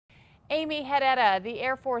Amy Hedetta, the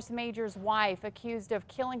Air Force major's wife, accused of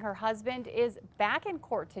killing her husband, is back in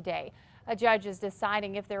court today. A judge is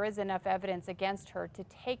deciding if there is enough evidence against her to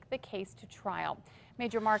take the case to trial.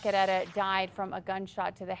 Major Mark Hedetta died from a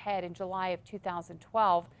gunshot to the head in July of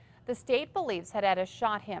 2012. The state believes Hedetta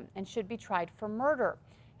shot him and should be tried for murder.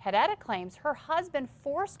 Hedetta claims her husband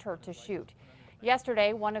forced her to shoot.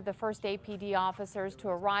 Yesterday, one of the first APD officers to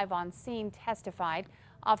arrive on scene testified.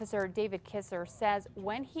 Officer David Kisser says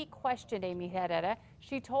when he questioned Amy Hedetta,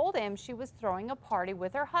 she told him she was throwing a party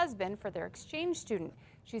with her husband for their exchange student.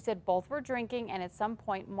 She said both were drinking, and at some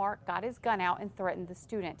point Mark got his gun out and threatened the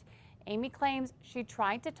student. Amy claims she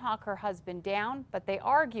tried to talk her husband down, but they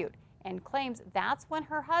argued, and claims that's when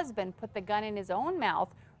her husband put the gun in his own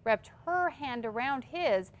mouth, wrapped her hand around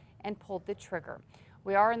his, and pulled the trigger.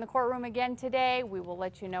 We are in the courtroom again today. We will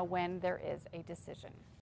let you know when there is a decision.